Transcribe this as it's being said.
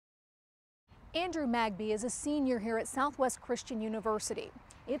Andrew Magby is a senior here at Southwest Christian University.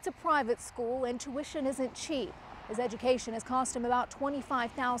 It's a private school and tuition isn't cheap. His education has cost him about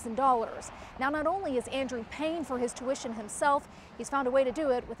 $25,000. Now, not only is Andrew paying for his tuition himself, he's found a way to do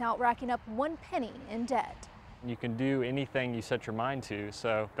it without racking up one penny in debt. You can do anything you set your mind to,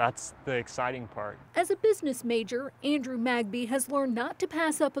 so that's the exciting part. As a business major, Andrew Magby has learned not to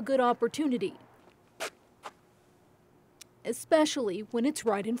pass up a good opportunity, especially when it's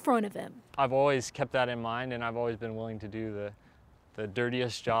right in front of him. I've always kept that in mind, and I've always been willing to do the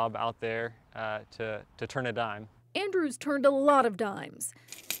dirtiest job out there to turn a dime. Andrew's turned a lot of dimes,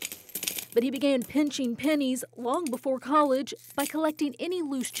 but he began pinching pennies long before college by collecting any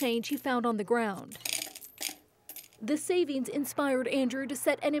loose change he found on the ground. The savings inspired Andrew to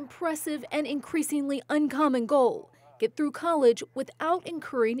set an impressive and increasingly uncommon goal: get through college without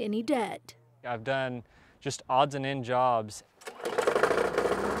incurring any debt. I've done just odds and end jobs.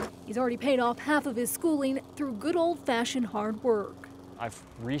 He's already paid off half of his schooling through good old-fashioned hard work. I've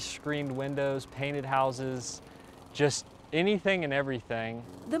re-screened windows, painted houses, just anything and everything.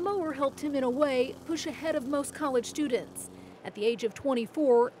 The mower helped him in a way push ahead of most college students. At the age of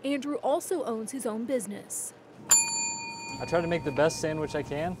 24, Andrew also owns his own business. I try to make the best sandwich I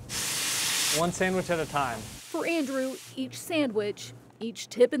can, one sandwich at a time. For Andrew, each sandwich, each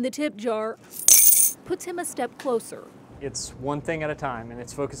tip in the tip jar, puts him a step closer. It's one thing at a time, and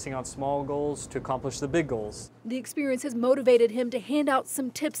it's focusing on small goals to accomplish the big goals. The experience has motivated him to hand out some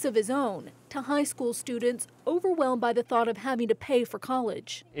tips of his own to high school students overwhelmed by the thought of having to pay for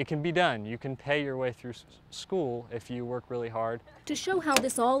college. It can be done. You can pay your way through school if you work really hard. To show how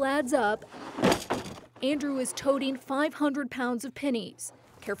this all adds up, Andrew is toting 500 pounds of pennies,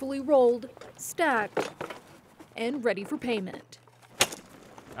 carefully rolled, stacked, and ready for payment.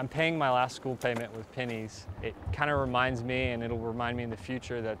 I'm paying my last school payment with pennies. It kind of reminds me, and it'll remind me in the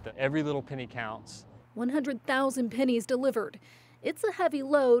future, that every little penny counts. 100,000 pennies delivered. It's a heavy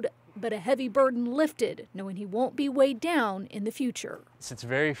load, but a heavy burden lifted, knowing he won't be weighed down in the future. It's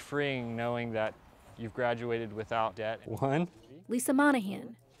very freeing knowing that you've graduated without debt. 1, Lisa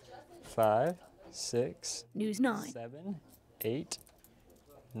Monahan, 5, 6, News 9. 7, 8,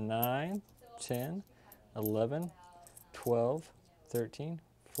 9, 10, 11, 12, 13,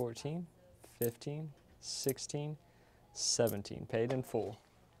 14, 15, 16, 17, paid in full.